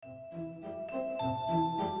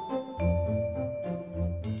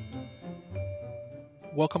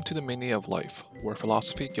Welcome to the Meaning of Life, where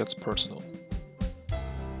philosophy gets personal.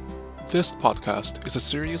 This podcast is a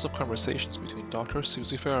series of conversations between Dr.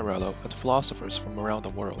 Susie Ferrarello and philosophers from around the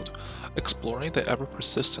world, exploring the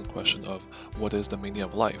ever-persistent question of what is the meaning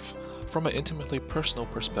of life, from an intimately personal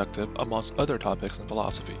perspective amongst other topics in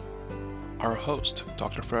philosophy. Our host,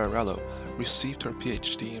 Dr. Ferrarello, received her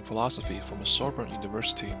PhD in philosophy from the Sorbonne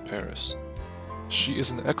University in Paris. She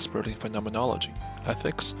is an expert in phenomenology,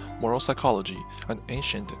 ethics, moral psychology, and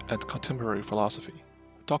ancient and contemporary philosophy.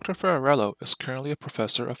 Dr. Ferrarello is currently a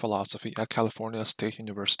professor of philosophy at California State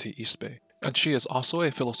University, East Bay, and she is also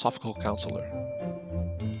a philosophical counselor.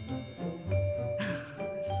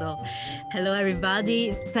 So, hello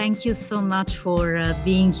everybody. Thank you so much for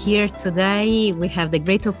being here today. We have the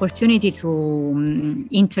great opportunity to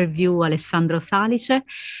interview Alessandro Salice.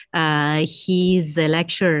 He's a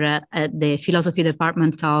lecturer at the philosophy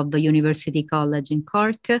department of the University College in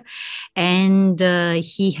Cork, and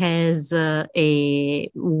he has a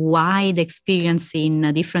wide experience in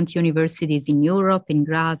different universities in Europe, in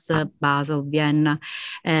Graz, Basel, Vienna.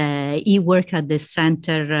 He worked at the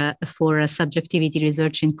Center for Subjectivity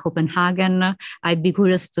Research in Copenhagen. I'd be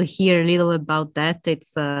curious to hear a little about that.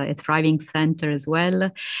 It's a thriving center as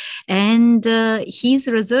well. And his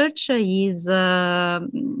research is very,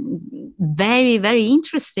 very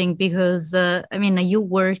interesting because, you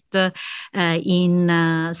worked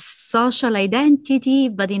in social identity,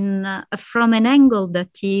 but from an angle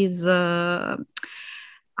that is, I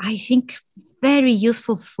think, very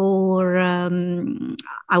useful for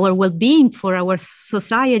our well-being, for our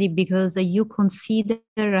society, because you consider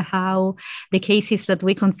how the cases that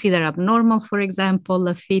we consider abnormal, for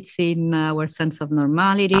example, fits in our sense of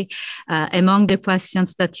normality. Among the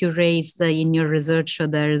questions that you raised in your research,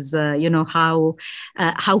 there's, how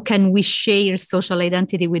can we share social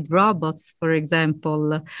identity with robots, for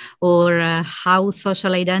example, or how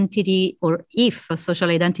social identity, or if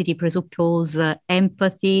social identity presupposes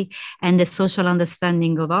empathy and the social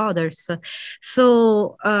understanding of others.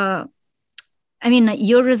 So,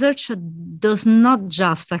 your research does not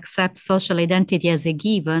just accept social identity as a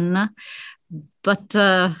given, but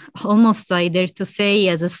almost, I dare to say,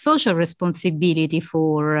 as a social responsibility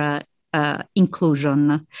for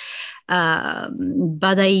inclusion.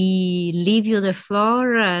 But I leave you the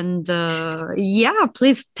floor, and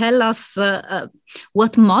please tell us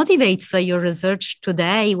what motivates your research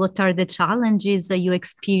today. What are the challenges you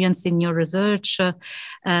experience in your research,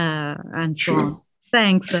 and so on.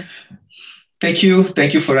 Thanks. Thank you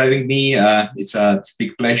for having me. It's a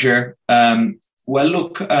big pleasure. Well,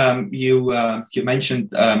 look, you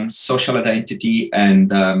mentioned social identity,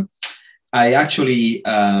 and I actually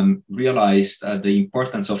realized the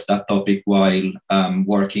importance of that topic while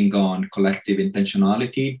working on collective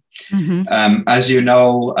intentionality. Mm-hmm. As you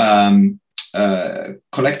know,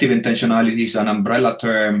 collective intentionality is an umbrella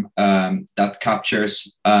term that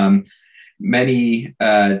captures many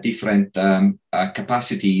different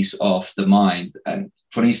capacities of the mind. And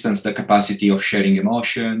for instance, the capacity of sharing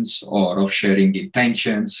emotions or of sharing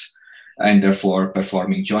intentions, and therefore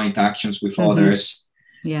performing joint actions with mm-hmm. others.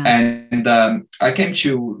 Yeah. And I came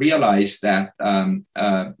to realize that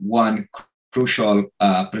one crucial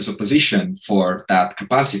presupposition for that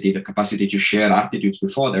capacity, the capacity to share attitudes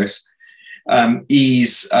with others,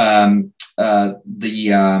 is the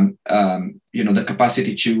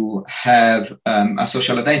capacity to have a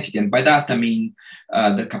social identity. And by that, I mean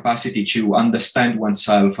the capacity to understand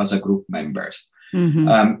oneself as a group member.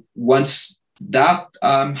 Mm-hmm. Once that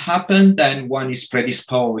happened, then one is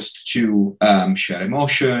predisposed to share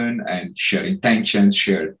emotion and share intentions,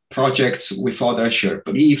 share projects with others, share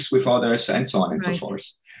beliefs with others, and so on and so forth.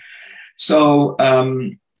 So,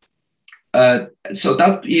 so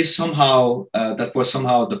that was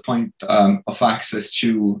somehow the point of access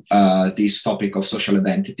to this topic of social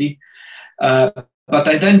identity. But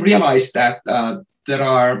I then realized that there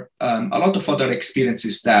are a lot of other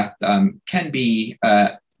experiences that can be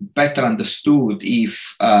better understood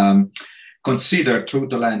if considered through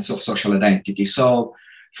the lens of social identity. So,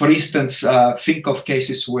 for instance, think of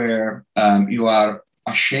cases where you are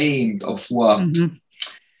ashamed of what mm-hmm.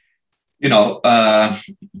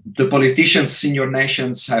 The politicians in your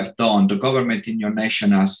nations have done, the government in your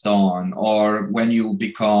nation has done, or when you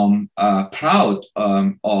become proud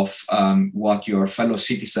of what your fellow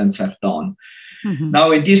citizens have done. Mm-hmm.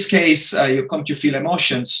 Now, in this case, you come to feel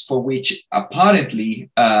emotions for which apparently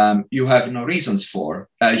you have no reasons for.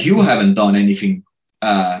 You haven't done anything,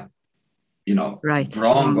 wrong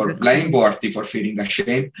or blameworthy for feeling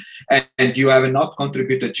ashamed, and you have not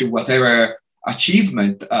contributed to whatever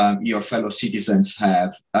achievement your fellow citizens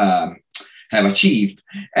have have achieved.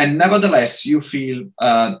 And nevertheless, you feel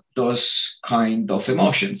those kind of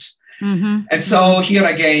emotions. And so here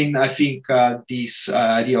again, I think this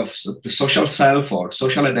idea of the social self or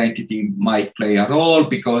social identity might play a role,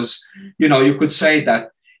 because, you could say that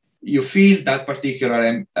you feel that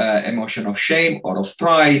particular emotion of shame or of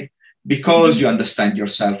pride because you understand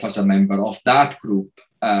yourself as a member of that group,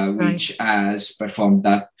 which has performed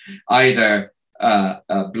that either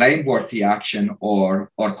blameworthy action or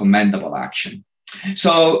commendable action.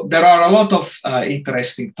 So there are a lot of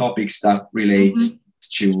interesting topics that relate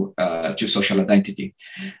to social identity.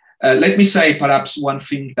 Let me say perhaps one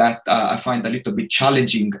thing that I find a little bit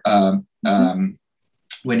challenging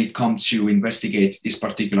when it comes to investigate this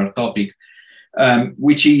particular topic,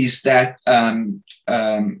 which is that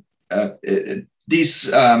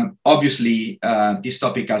this obviously this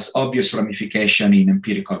topic has obvious ramification in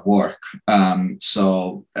empirical work.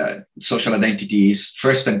 So social identity is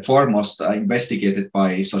first and foremost investigated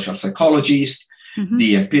by social psychologists,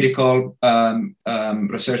 the empirical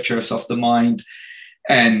researchers of the mind,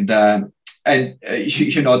 and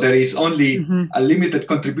there is only a limited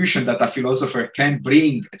contribution that a philosopher can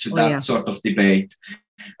bring to that sort of debate,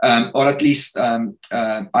 or at least I'm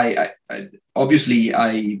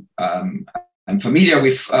familiar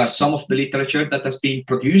with some of the literature that has been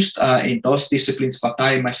produced in those disciplines, but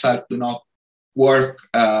I myself do not work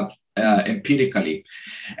empirically,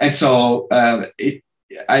 and so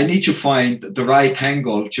I need to find the right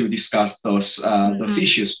angle to discuss those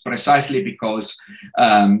issues, precisely because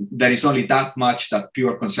there is only that much that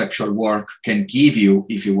pure conceptual work can give you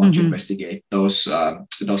if you want to investigate those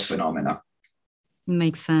phenomena.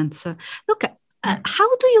 Makes sense. Look,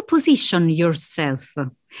 how do you position yourself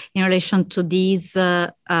in relation to this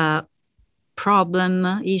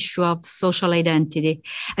issue of social identity?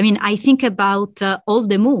 I mean, I think about all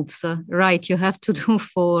the moves, right, you have to do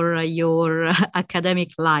for your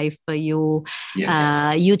academic life. You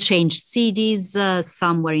change cities,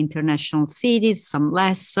 some were international cities, some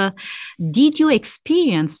less. Did you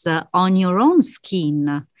experience on your own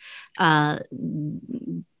skin the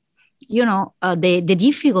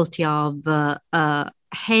difficulty of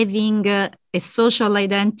having a social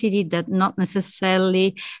identity that not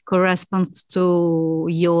necessarily corresponds to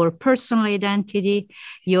your personal identity,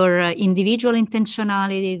 your individual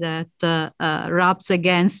intentionality that rubs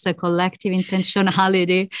against a collective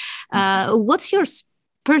intentionality? What's your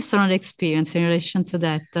personal experience in relation to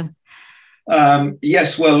that?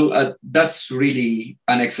 Yes, well, that's really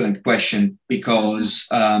an excellent question, because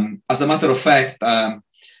as a matter of fact, I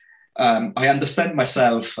understand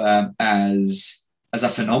myself as a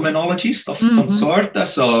phenomenologist of some sort.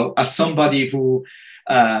 So as somebody who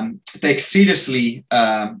takes seriously,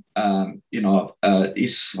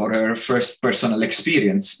 his or her first personal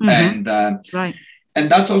experience. And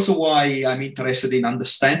that's also why I'm interested in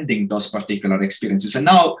understanding those particular experiences. And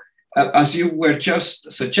now, as you were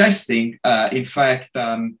just suggesting, in fact,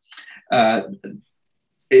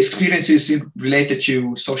 experiences related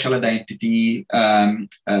to social identity,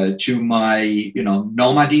 to my,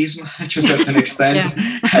 nomadism to a certain extent,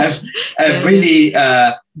 have really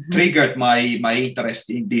triggered my interest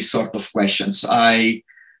in these sort of questions. I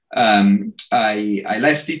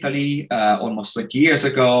left Italy almost 20 years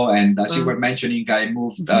ago, and as you were mentioning, I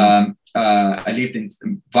moved. I lived in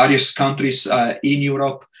various countries in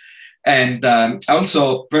Europe. And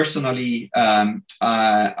also personally, I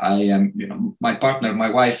am, my partner, my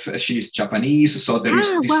wife, she's Japanese. So there is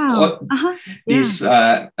this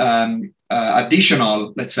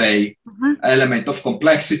additional, let's say, element of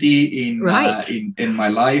complexity in my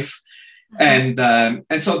life. And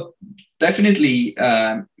so definitely,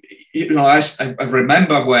 I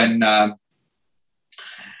remember when,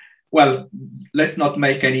 well, let's not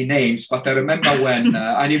make any names, but I remember when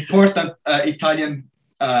an important Italian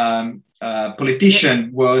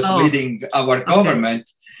politician was leading our government,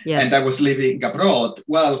 and I was living abroad.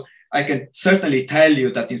 Well, I can certainly tell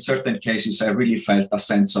you that in certain cases, I really felt a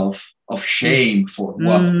sense of shame for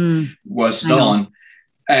what was done.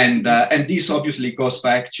 And this obviously goes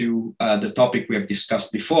back to the topic we have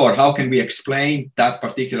discussed before. How can we explain that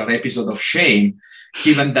particular episode of shame,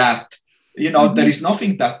 given that, there is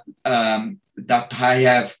nothing that that I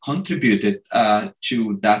have contributed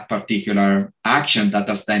to that particular action that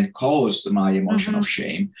has then caused my emotion of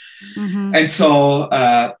shame. And so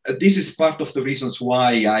this is part of the reasons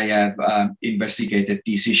why I have investigated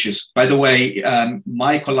these issues. By the way,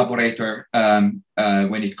 my collaborator,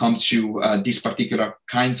 when it comes to these particular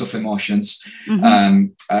kinds of emotions,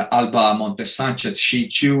 Alba Montes Sanchez, she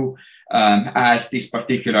too has this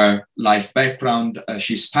particular life background.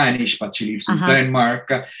 She's Spanish, but she lives in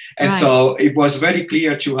Denmark. And so it was very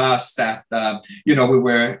clear to us that, we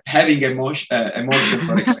were having emotions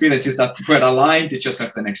or experiences that were aligned to a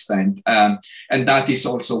certain extent. And that is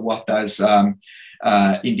also what has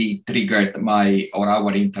indeed triggered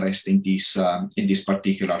our interest in this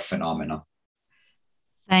particular phenomenon.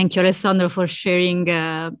 Thank you, Alessandro, for sharing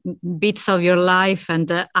bits of your life, and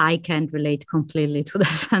I can relate completely to the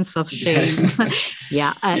sense of shame.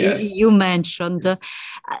 Yes. You mentioned.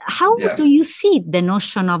 How do you see the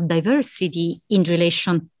notion of diversity in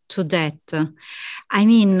relation to that? I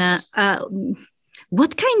mean,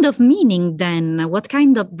 what kind of meaning then, what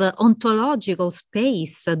kind of ontological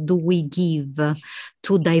space do we give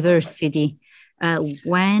to diversity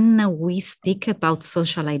when we speak about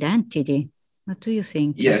social identity? What do you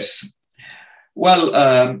think? Yes.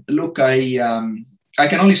 Well, look, I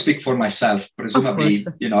can only speak for myself. Presumably,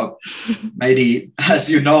 maybe, as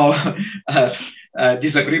you know,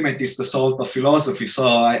 disagreement is the salt of philosophy. So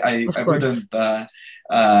I wouldn't, I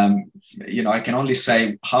can only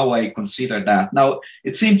say how I consider that. Now,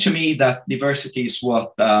 it seemed to me that diversity is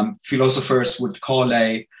what philosophers would call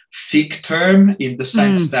a thick term, in the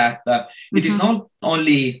sense that it is not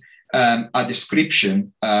only a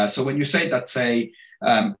description. So when you say that, say,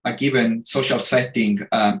 a given social setting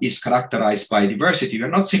is characterized by diversity, you're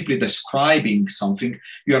not simply describing something,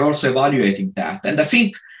 you're also evaluating that. And I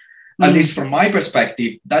think, at least from my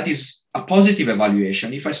perspective, that is a positive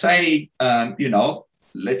evaluation. If I say,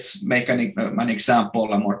 let's make an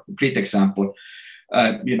example, a more concrete example.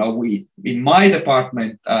 In my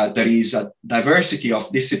department, there is a diversity of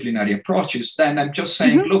disciplinary approaches, then I'm just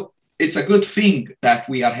saying, look, it's a good thing that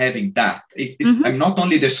we are having that. I'm not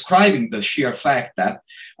only describing the sheer fact that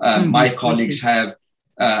my colleagues have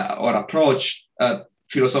or approach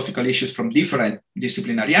philosophical issues from different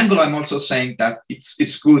disciplinary angle. I'm also saying that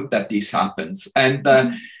it's good that this happens. And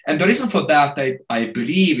the reason for that, I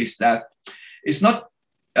believe, is that it's not,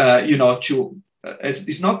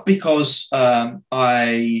 it's not because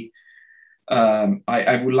I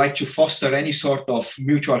would like to foster any sort of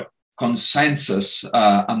mutual consensus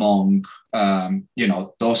among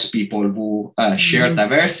those people who share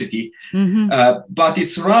diversity, but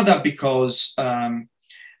it's rather because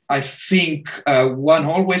I think one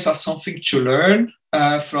always has something to learn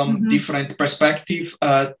from different perspectives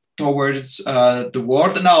towards the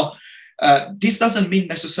world. Now, this doesn't mean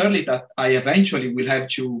necessarily that I eventually will have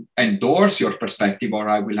to endorse your perspective, or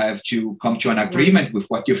I will have to come to an agreement with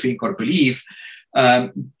what you think or believe.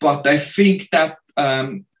 But I think that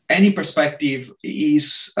any perspective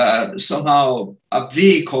is somehow a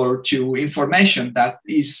vehicle to information that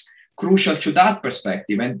is crucial to that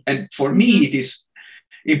perspective. And for me, it is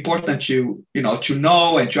important to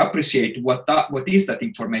know and to appreciate what is that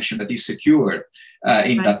information that is secured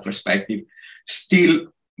in that perspective,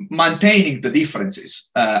 still maintaining the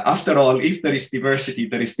differences. After all, if there is diversity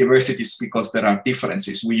because there are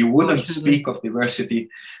differences. You wouldn't speak of diversity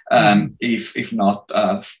if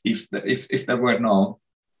there were no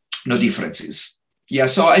differences. Yeah,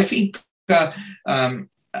 so I think, I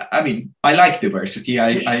like diversity.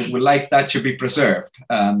 I would like that to be preserved.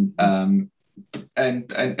 And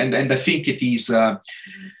I think it is, not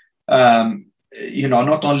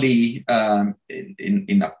only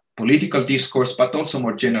in a political discourse, but also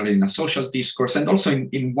more generally in a social discourse, and also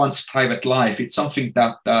in one's private life. It's something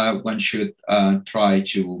that one should try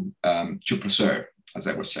to preserve, as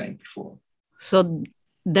I was saying before. So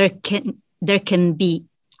there can be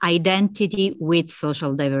identity with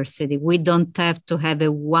social diversity. We don't have to have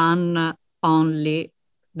a one only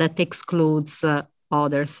that excludes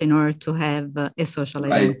others in order to have a social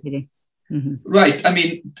identity. Right. I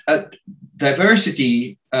mean,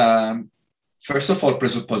 diversity, first of all,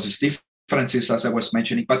 presupposes differences, as I was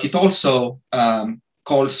mentioning, but it also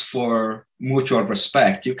calls for mutual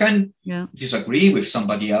respect. You can disagree with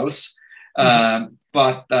somebody else,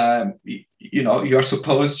 but you're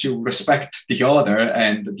supposed to respect the other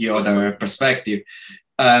and the other perspective.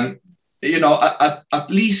 At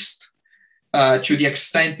least to the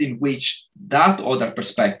extent in which that other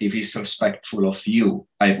perspective is respectful of you,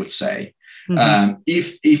 I would say.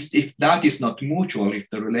 If that is not mutual, if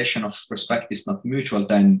the relation of respect is not mutual,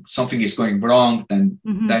 then something is going wrong. Then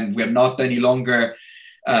we're not any longer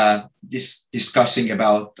discussing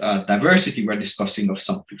about diversity. We're discussing of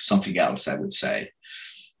something else, I would say.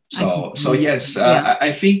 So yes,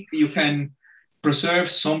 I think you can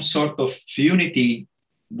preserve some sort of unity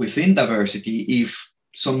within diversity if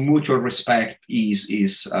some mutual respect is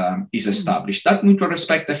established. That mutual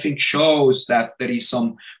respect, I think, shows that there is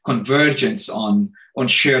some convergence on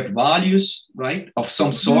shared values, right, of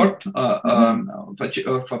some sort,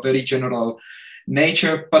 of a very general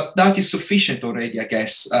nature. But that is sufficient already, I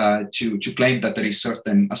guess, to claim that there is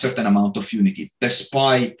a certain amount of unity,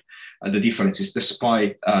 despite the differences,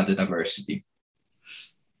 despite the diversity.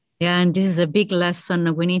 Yeah, and this is a big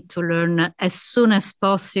lesson we need to learn as soon as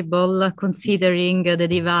possible, considering the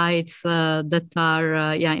divides that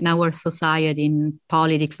are in our society, in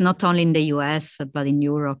politics, not only in the US, but in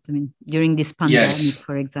Europe. I mean, during this pandemic,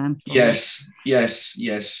 for example. Yes.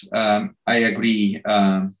 I agree.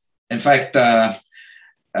 In fact,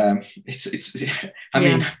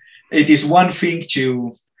 mean, it is one thing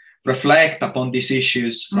to reflect upon these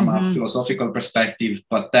issues from a philosophical perspective,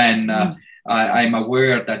 but then I'm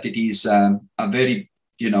aware that it is a very,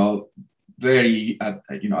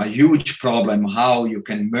 a huge problem how you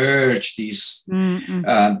can merge this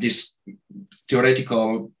this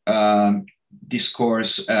theoretical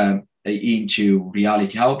discourse into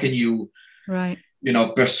reality. How can you,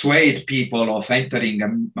 persuade people of entering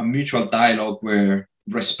a mutual dialogue where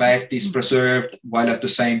respect is preserved, while at the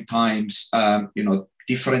same time,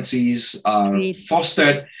 differences are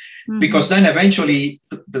fostered? Because then eventually,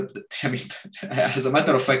 as a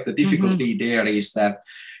matter of fact, the difficulty there is that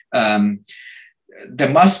there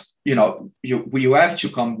must, you have to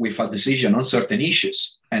come with a decision on certain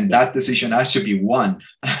issues, and that decision has to be one.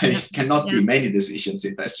 It cannot be many decisions;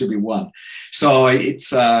 it has to be one. So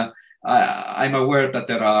it's. I'm aware that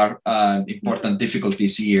there are important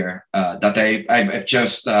difficulties here that I've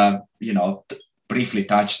just, briefly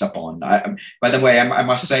touched upon. By the way, I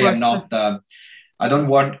must say I'm not.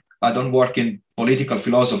 I don't work in political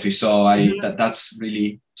philosophy, so that's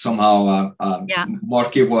really somehow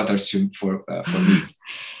murky waters for me.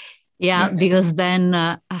 Because then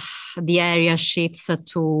the area shifts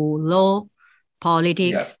to law,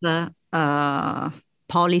 politics,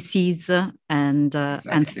 policies, and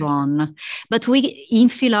so on. But in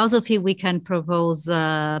philosophy, we can propose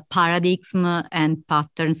paradigms and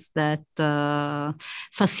patterns that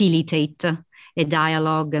facilitate a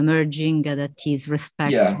dialogue emerging that is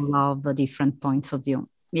respectful of different points of view.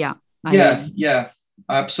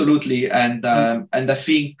 Absolutely. And I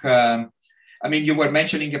think, you were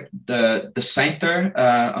mentioning the center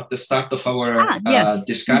at the start of our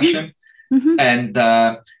discussion. And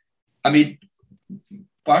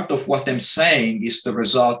part of what I'm saying is the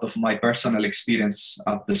result of my personal experience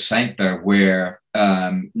at the center, where,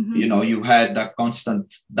 you had a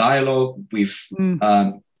constant dialogue with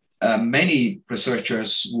many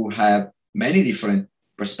researchers who have many different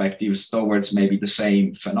perspectives towards maybe the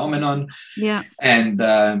same phenomenon. And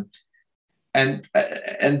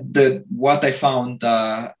what I found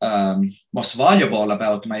most valuable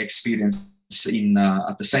about my experience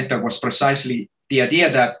at the center was precisely the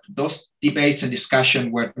idea that those debates and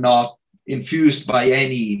discussion were not infused by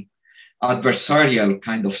any adversarial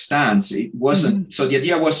kind of stance. It wasn't. So the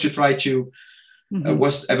idea was to try to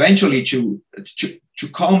was eventually to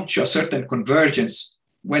come to a certain convergence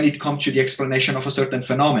when it comes to the explanation of a certain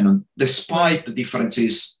phenomenon, despite the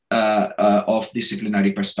differences of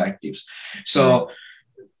disciplinary perspectives. So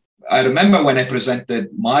I remember when I presented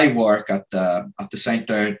my work at the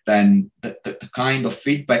center, then the kind of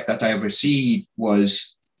feedback that I received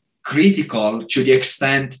was critical, to the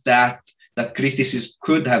extent that criticism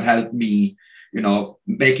could have helped me,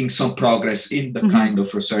 making some progress in the kind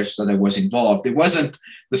of research that I was involved. It wasn't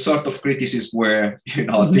the sort of criticism where,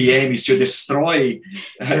 the aim is to destroy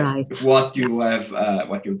what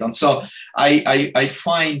you've done. So I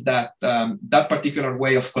find that that particular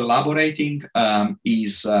way of collaborating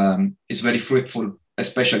is very fruitful,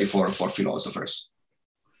 especially for philosophers.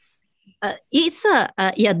 This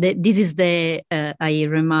is I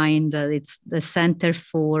remind, it's the Center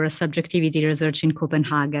for Subjectivity Research in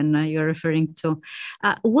Copenhagen you're referring to.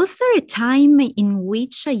 Was there a time in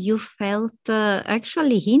which you felt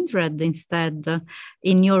actually hindered instead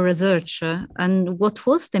in your research? And what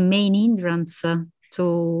was the main hindrance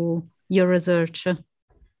to your research?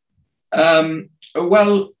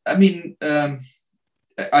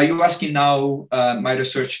 Are you asking now my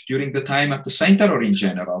research during the time at the center or in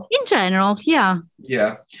general? In general, yeah.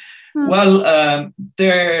 Yeah. Well, I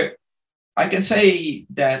can say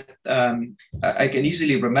that I can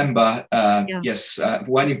easily remember,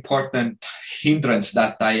 one important hindrance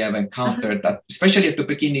that I have encountered, that especially at the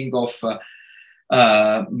beginning of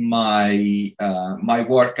my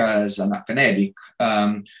work as an academic.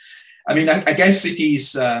 I mean, I guess it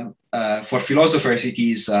is, for philosophers, it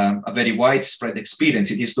is a very widespread experience.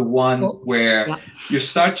 It is the one where you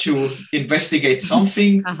start to investigate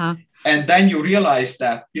something, and then you realize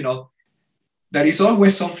that, there is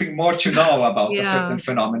always something more to know about a certain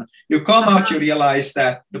phenomenon. You come out, you realize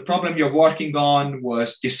that the problem you're working on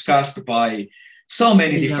was discussed by so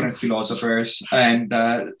many different philosophers, and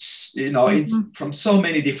from so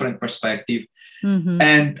many different perspectives.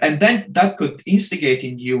 And then that could instigate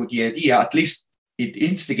in you the idea, at least it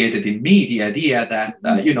instigated in me the idea that,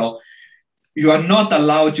 you are not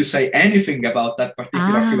allowed to say anything about that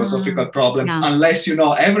particular philosophical problems unless you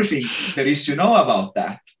know everything there is to know about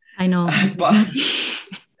that. I know.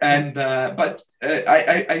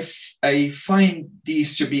 I find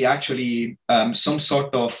these to be actually some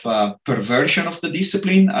sort of perversion of the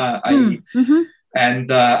discipline.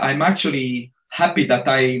 And I'm actually happy that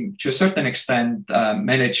I, to a certain extent,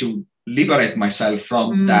 managed to liberate myself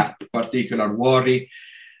from that particular worry.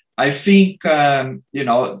 I think,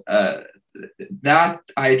 that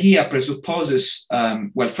idea presupposes,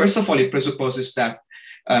 first of all, it presupposes that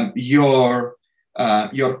your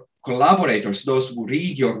collaborators, those who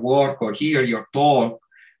read your work or hear your talk,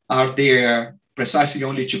 are there precisely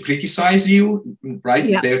only to criticize you, right?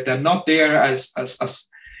 Yeah. They're not there as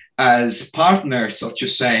partners, so to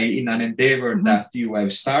say, in an endeavor that you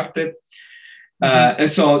have started.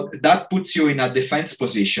 And so that puts you in a defense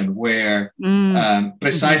position where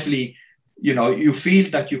precisely, you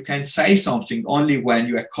feel that you can say something only when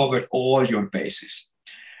you have covered all your bases.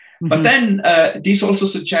 But then this also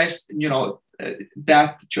suggests,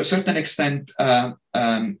 that to a certain extent,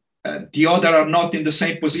 the other are not in the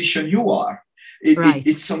same position you are.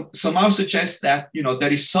 It somehow suggests that,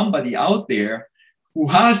 there is somebody out there who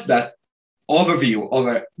has that overview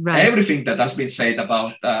over everything that has been said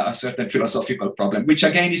about a certain philosophical problem, which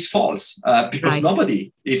again is false, because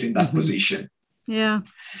nobody is in that position. Yeah.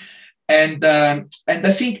 And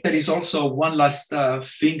I think there is also one last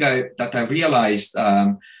thing that I realized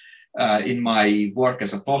in my work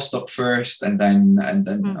as a postdoc first, and then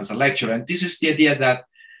as a lecturer. And this is the idea that,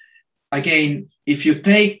 again, if you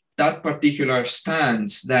take that particular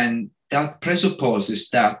stance, then that presupposes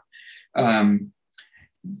that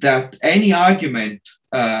that any argument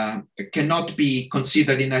cannot be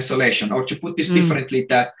considered in isolation, or to put this differently,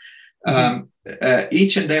 that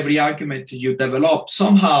each and every argument you develop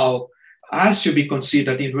somehow has to be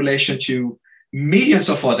considered in relation to millions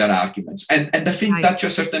of other arguments. And I think that to a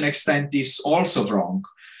certain extent is also wrong,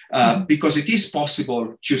 because it is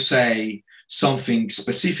possible to say something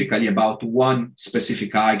specifically about one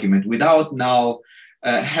specific argument without now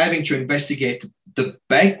having to investigate the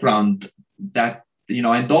background that,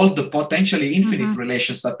 and all the potentially infinite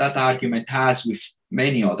relations that argument has with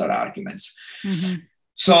many other arguments.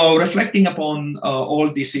 So reflecting upon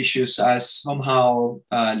all these issues, has somehow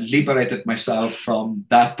liberated myself from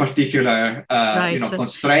that particular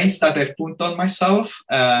constraints that I've put on myself.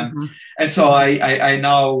 And so I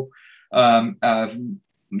now, I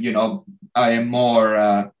am more,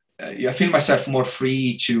 I feel myself more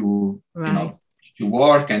free to, to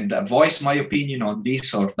work and voice my opinion on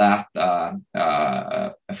this or that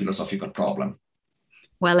a philosophical problem.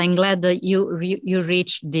 Well, I'm glad that you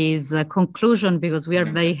reached this conclusion, because we are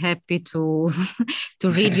very happy to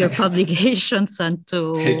read your publications and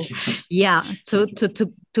to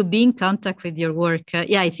be in contact with your work.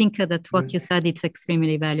 I think that what you said, it's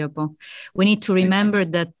extremely valuable. We need to remember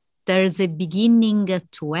that there's a beginning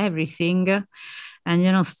to everything.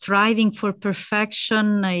 And, striving for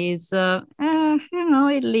perfection is,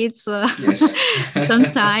 it leaves some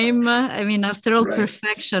time. I mean, after all,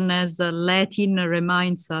 perfection, as Latin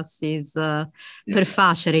reminds us, is per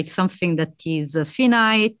facere. It's something that is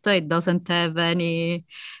finite. It doesn't have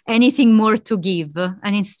anything more to give.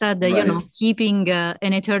 And instead, keeping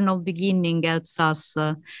an eternal beginning helps us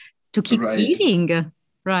to keep giving.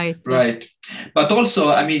 Right. But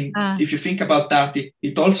also, I mean, if you think about that,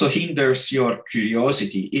 it also hinders your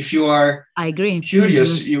curiosity. If you are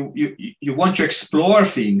curious, you want to explore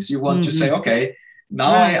things. You want to say, okay,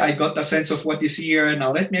 now I got a sense of what is here.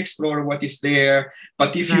 Now let me explore what is there.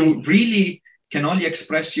 But if you really can only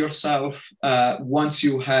express yourself once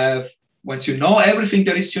you know everything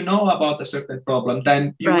there is to know about a certain problem,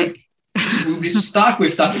 then you will be stuck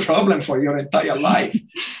with that problem for your entire life.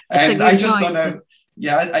 And I just don't know.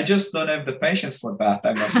 I just don't have the patience for that,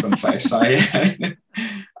 I must confess. I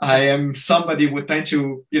am somebody who tend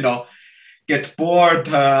to, get bored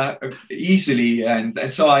easily,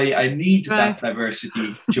 and so I need Right. that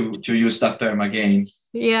diversity to use that term again.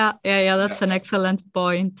 Yeah. That's an excellent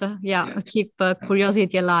point. Keep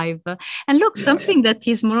curiosity alive. And look, something that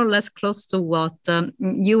is more or less close to what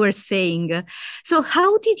you were saying. So,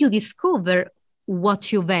 how did you discover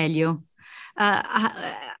what you value?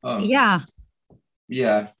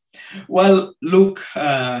 Yeah. Well, look,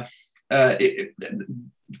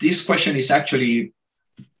 this question is actually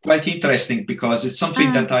quite interesting because it's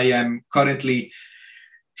something that I am currently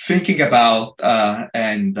thinking about,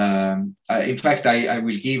 and in fact, I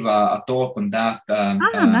will give a talk on that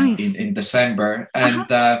nice. in December, and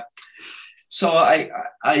so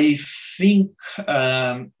I think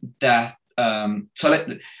that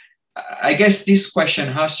I guess this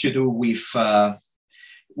question has to do with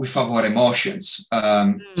our emotions.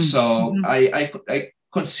 So I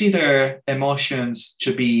consider emotions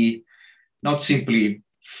to be not simply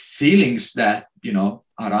feelings that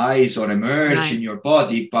arise or emerge in your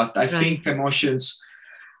body, but I think emotions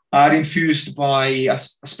are infused by a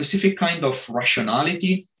specific kind of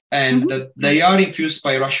rationality, and that they are infused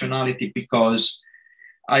by rationality because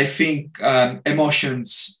I think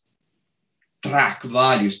emotions track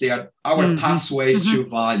values. They are our pathways to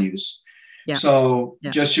values. So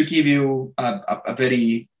just to give you a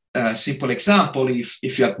very simple example,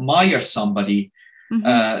 if you admire somebody,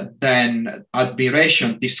 then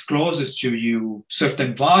admiration discloses to you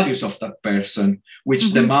certain values of that person,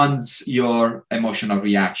 which demands your emotional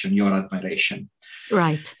reaction, your admiration.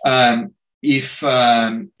 Right. If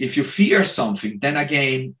you fear something, then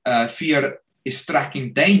again, fear is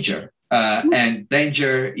tracking danger. And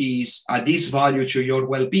danger is a disvalue to your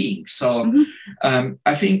well-being. So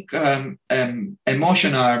I think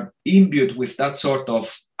emotions are imbued with that sort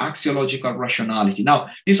of axiological rationality. Now,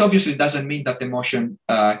 this obviously doesn't mean that emotion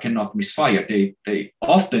cannot misfire. They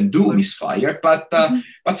often do misfire, but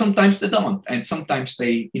sometimes they don't, and sometimes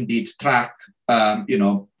they indeed track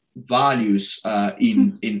values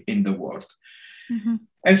in the world.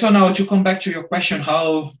 And so now to come back to your question,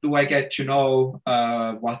 how do I get to know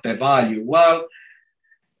what I value? Well,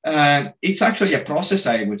 it's actually a process,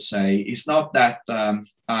 I would say. It's not that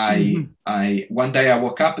I one day I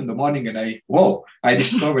woke up in the morning and I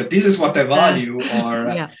discovered this is what I value,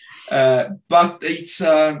 but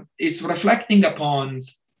it's reflecting upon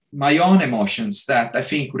my own emotions that I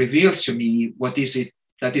think reveals to me what is it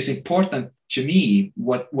that is important to me,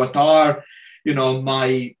 what are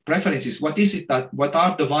my preferences, what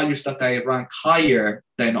are the values that I rank higher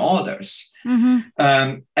than others. And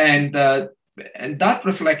that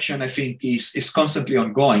reflection, I think, is constantly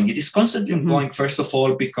ongoing. It is constantly ongoing, first of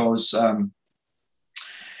all, because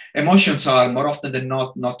emotions are more often than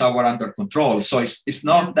not under control. So it's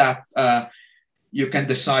not that you can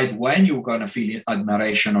decide when you're going to feel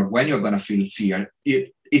admiration or when you're going to feel fear.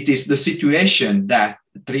 It is the situation that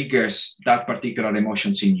triggers that particular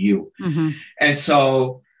emotions in you. And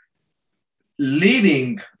so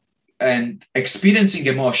living and experiencing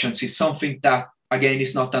emotions is something that, again,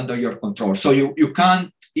 is not under your control. So you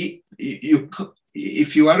can't,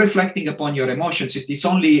 if you are reflecting upon your emotions, it is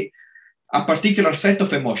only a particular set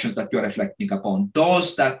of emotions that you're reflecting upon,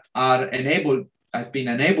 those that have been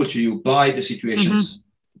enabled to you by the situations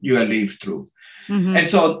you have lived through. And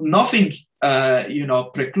so nothing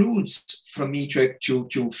precludes from me to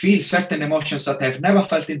feel certain emotions that I've never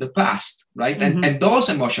felt in the past, right? And those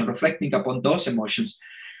emotions, reflecting upon those emotions,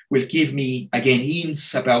 will give me, again,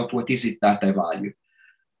 hints about what is it that I value.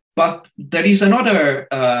 But there is another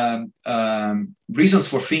reasons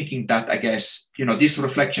for thinking that, I guess, this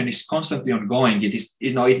reflection is constantly ongoing. It is,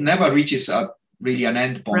 it never reaches really an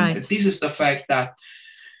end point. Right. This is the fact that,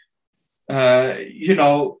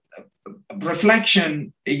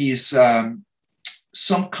 reflection is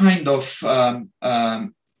some kind of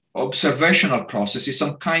observational process. It's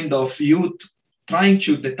some kind of you trying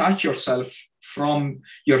to detach yourself from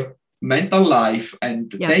your mental life and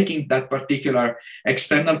taking that particular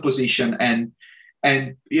external position and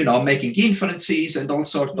making inferences and all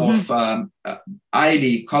sorts of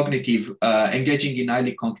highly cognitive, engaging in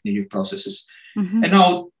highly cognitive processes. And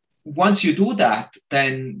now, once you do that,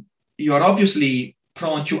 then you are obviously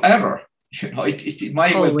prone to error. It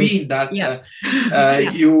might well be that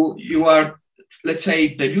you are, let's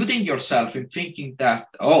say, deluding yourself in thinking that,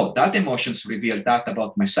 that emotions reveal that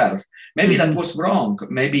about myself. Maybe that was wrong.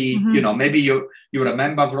 Maybe, maybe you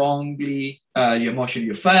remember wrongly the emotion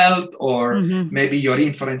you felt, or maybe your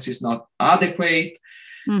inference is not adequate.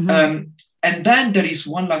 And then there is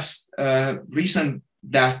one last reason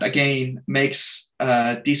that, again, makes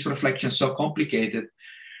this reflection so complicated,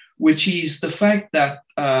 which is the fact that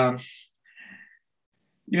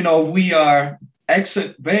we are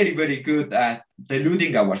very, very good at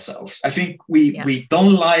deluding ourselves. I think we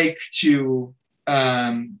don't like to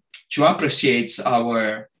appreciate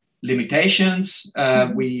our limitations.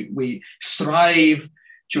 We strive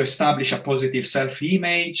to establish a positive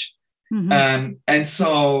self-image. And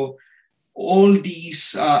so all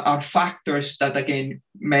these are factors that, again,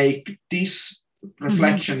 make this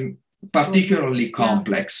reflection particularly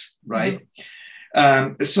complex, right?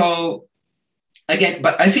 So again,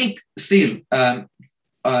 but I think still,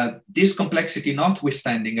 this complexity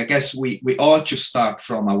notwithstanding, I guess we ought to start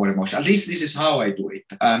from our emotion. At least this is how I do it.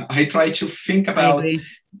 I try to think about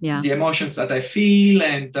the emotions that I feel,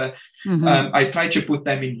 and I try to put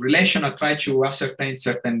them in relation. I try to ascertain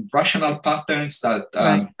certain rational patterns that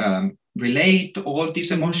relate all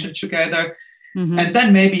these emotions together. And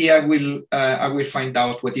then maybe I will find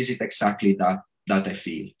out what is it exactly that I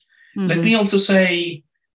feel. Let me also say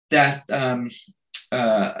that there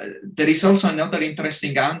is also another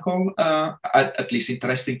interesting angle, at least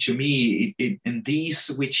interesting to me in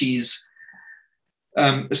this, which is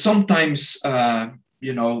sometimes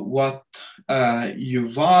what you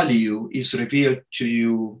value is revealed to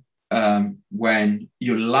you when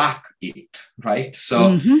you lack it, right?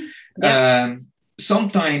 So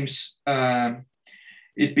sometimes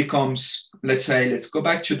it becomes, let's go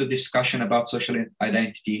back to the discussion about social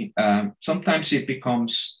identity. Sometimes it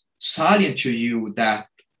becomes salient to you that,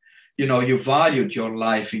 you valued your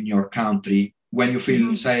life in your country when you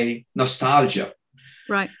feel, say, nostalgia.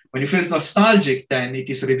 Right. When you feel nostalgic, then it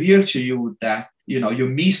is revealed to you that, you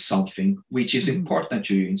miss something which is important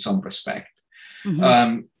to you in some respect.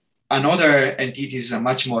 Another, and it is a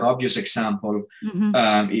much more obvious example,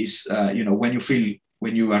 is,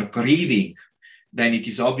 when you are grieving, then it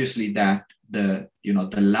is obviously that the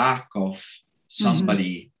lack of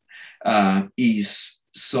somebody is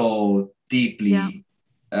so deeply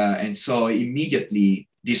and so immediately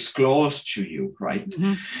disclosed to you, right?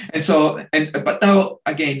 And so, but now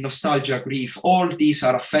again, nostalgia, grief, all these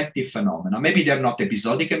are affective phenomena. Maybe they're not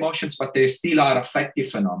episodic emotions, but they still are affective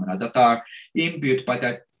phenomena that are imbued by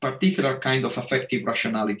that particular kind of affective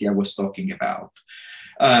rationality I was talking about.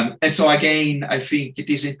 And so again, I think it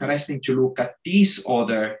is interesting to look at these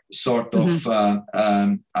other sort of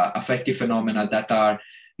affective phenomena that are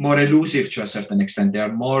more elusive to a certain extent. They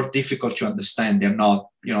are more difficult to understand. They're not,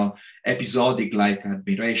 episodic like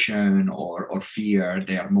admiration or fear.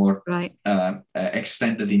 They are more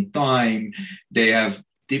extended in time. They have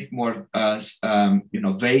more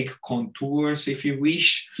vague contours, if you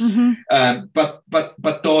wish.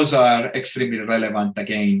 But those are extremely relevant,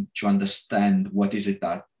 again, to understand what is it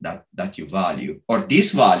that you value, or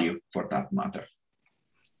disvalue for that matter.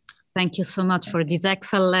 Thank you so much for this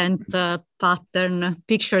excellent pattern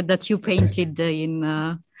picture that you painted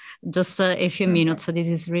in just a few minutes. So this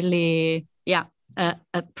is really,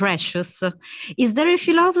 precious. Is there a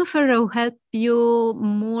philosopher who helped you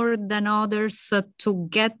more than others to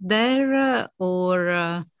get there,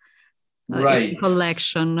 or it's a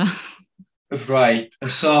collection? Right.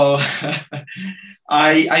 So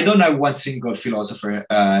I don't have one single philosopher,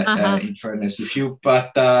 in fairness with you,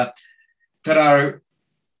 but there are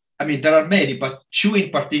many, but two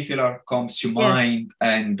in particular comes to mind,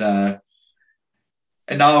 and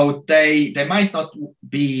now they might not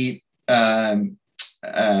be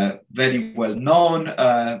very well known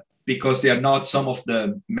because they are not some of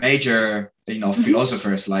the major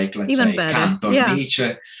philosophers like, let's say, Kant or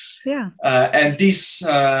Nietzsche. And this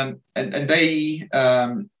and they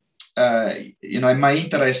my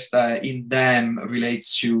interest in them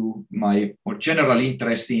relates to my more general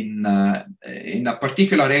interest in a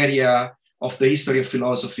particular area of the history of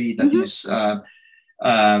philosophy that is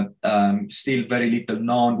still very little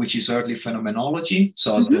known, which is early phenomenology.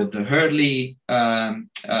 So the early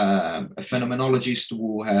phenomenologists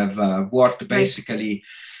who have worked basically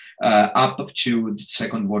up to the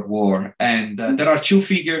Second World War. And there are two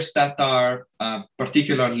figures that are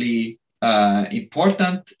particularly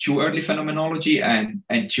important to early phenomenology and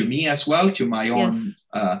to me as well, to my own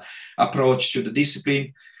approach to the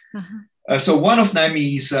discipline. So one of them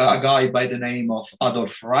is a guy by the name of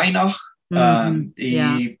Adolf Reinach.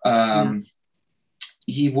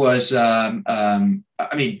 He was,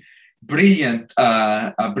 brilliant,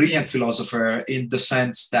 a brilliant philosopher in the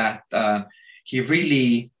sense that he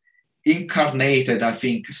really incarnated, I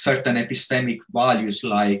think, certain epistemic values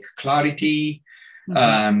like clarity.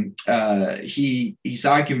 His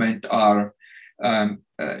argument are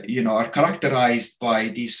characterized by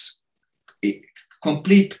this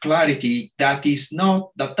complete clarity that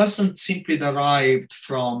doesn't simply derive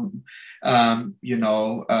from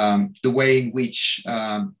the way in which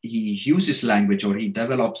he uses language or he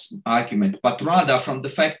develops argument, but rather from the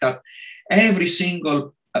fact that every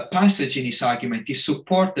single passage in his argument is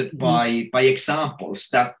supported by examples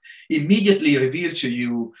that immediately reveal to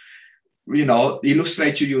you,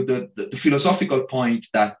 illustrate to you the philosophical point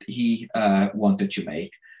that he wanted to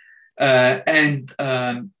make. And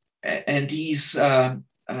his,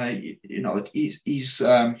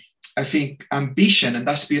 I think, ambition and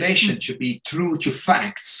aspiration to be true to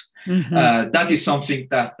facts. That is something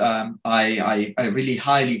that I really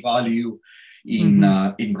highly value in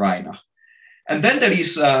Rainer. And then there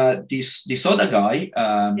is this other guy,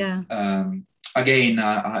 again,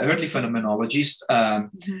 early phenomenologist,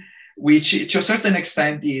 which to a certain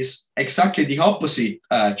extent is exactly the opposite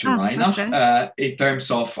to Rainer in terms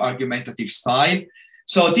of argumentative style.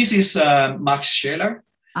 So this is Max Scheler.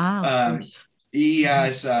 He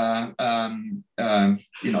has, some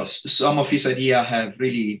of his ideas have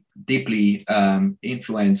really deeply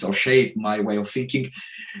influenced or shaped my way of thinking.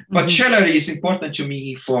 But Scheler is important to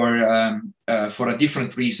me for a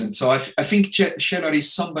different reason. So I think Scheler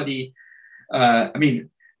is somebody,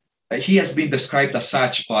 he has been described as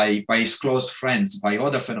such by his close friends, by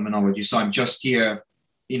other phenomenologists. So I'm just here,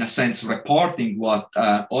 in a sense, reporting what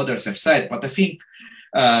others have said. But I think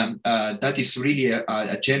that is really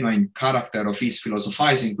a genuine character of his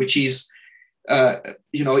philosophizing, which is,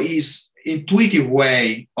 his intuitive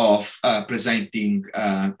way of presenting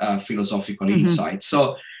philosophical insight.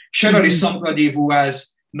 So Scheler is somebody who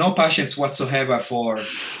has no patience whatsoever for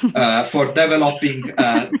developing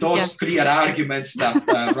those clear arguments that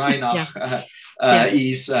Rainer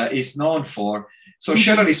is known for. So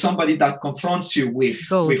Scheler is somebody that confronts you with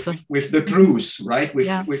the truth, right? With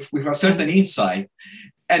a certain insight.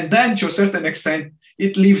 And then to a certain extent,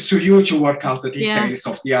 it leaves to you to work out the details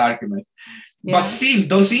of the argument. But still,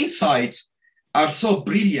 those insights are so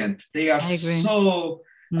brilliant. They are so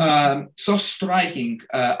striking.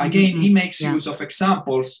 Again, he makes use of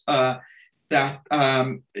examples that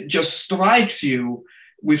just strikes you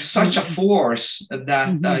with such a force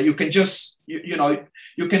that you can just, you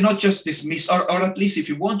cannot just dismiss, or at least if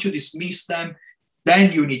you want to dismiss them,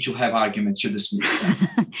 then you need to have arguments to dismiss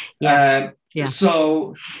them.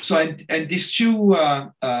 So these two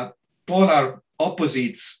polar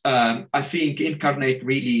opposites, I think, incarnate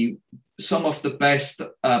really some of the best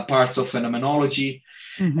parts of phenomenology,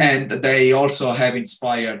 and they also have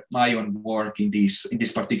inspired my own work in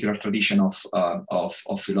this particular tradition of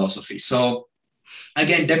philosophy. So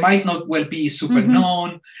again, they might not well be super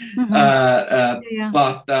known,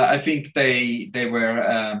 but I think they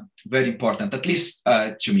were very important, at least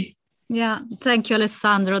to me. Yeah, thank you,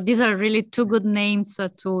 Alessandro. These are really two good names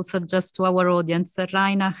to suggest to our audience,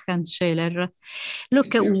 Reinach and Scheler.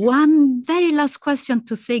 Look, one very last question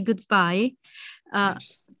to say goodbye.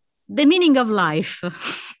 The meaning of life.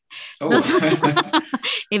 A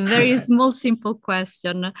very small, simple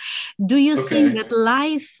question. Do you think that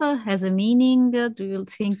life has a meaning? Do you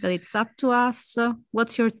think that it's up to us?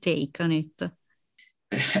 What's your take on it?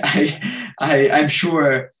 I'm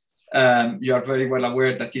sure you are very well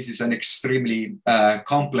aware that this is an extremely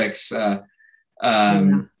complex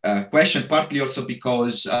question, partly also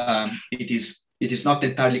because it is not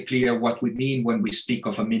entirely clear what we mean when we speak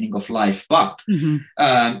of a meaning of life. But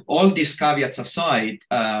all these caveats aside,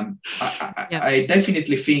 I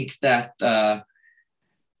definitely think that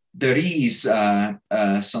there is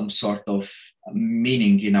some sort of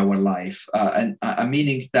meaning in our life, and a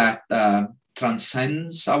meaning that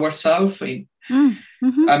transcends ourselves.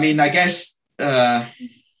 I mean, I guess, I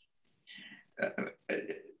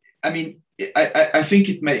think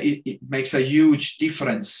it makes a huge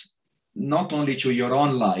difference, not only to your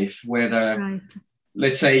own life, whether,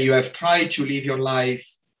 let's say, you have tried to live your life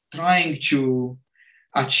trying to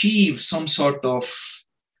achieve some sort of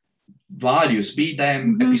values, be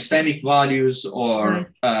them epistemic values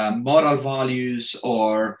or moral values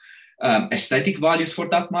or aesthetic values for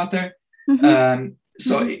that matter.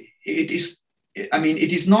 So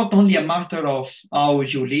it is not only a matter of how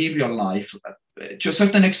you live your life. To a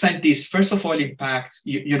certain extent, this first of all impacts,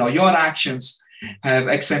 your actions have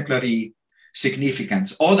exemplary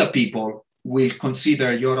significance. Other people will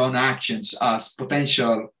consider your own actions as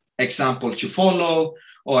potential example to follow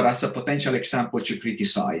or as a potential example to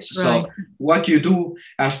criticize. So what you do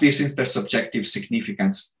has this intersubjective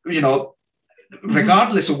significance,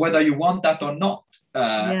 regardless of whether you want that or not.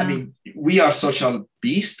 I mean, we are social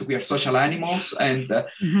beasts, we are social animals, and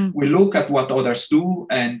we look at what others do,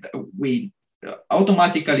 and we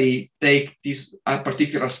automatically take this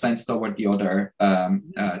particular stance toward the other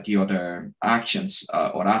actions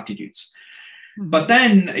or attitudes. But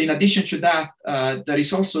then, in addition to that, there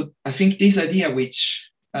is also, I think, this idea which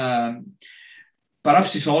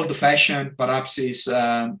perhaps is old-fashioned, perhaps is,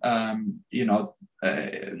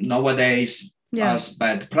 nowadays has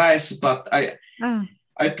bad press. But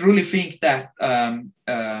I truly think that,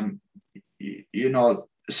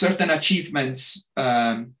 certain achievements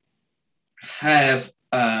have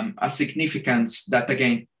a significance that,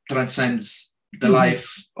 again, transcends the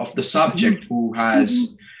life of the subject who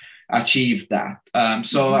has achieved that.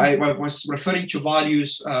 So I was referring to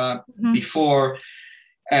values before,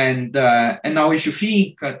 and now if you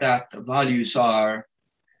think that values are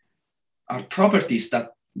properties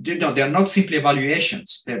that they are not simply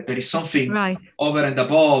evaluations. There is something over and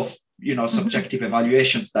above, subjective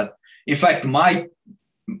evaluations that, in fact, might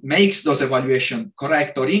makes those evaluations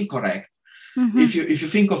correct or incorrect. If you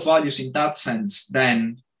think of values in that sense,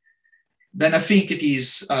 then I think it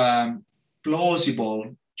is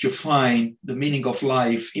plausible to find the meaning of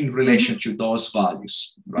life in relation to those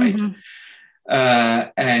values, right?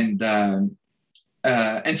 And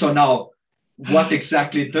so now, what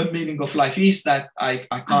exactly the meaning of life is, that I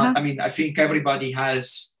can't. I mean, I think everybody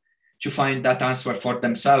has to find that answer for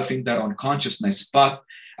themselves in their own consciousness. But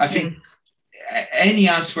I think any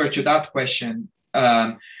answer to that question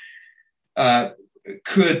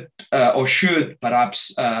could or should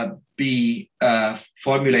perhaps be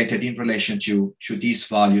formulated in relation to these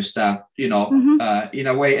values that, in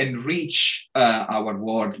a way enrich our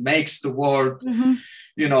world, makes the world,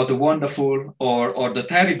 the wonderful or the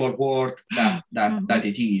terrible world that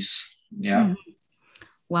it is. Yeah.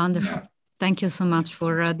 Wonderful. Yeah. Thank you so much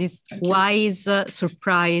for this wise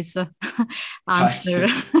surprise answer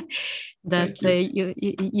that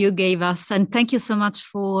you gave us. And thank you so much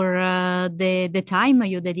for the time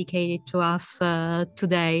you dedicated to us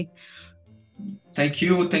today. Thank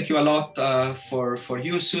you. Thank you a lot for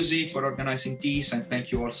you, Susie, for organizing this. And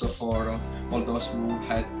thank you also for all those who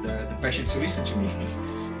had the patience to listen to me.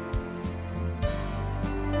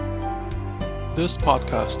 This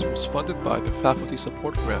podcast was funded by the Faculty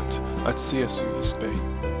Support Grant at CSU East Bay.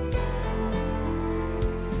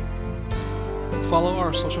 Follow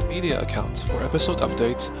our social media accounts for episode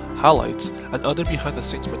updates, highlights, and other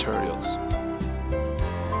behind-the-scenes materials.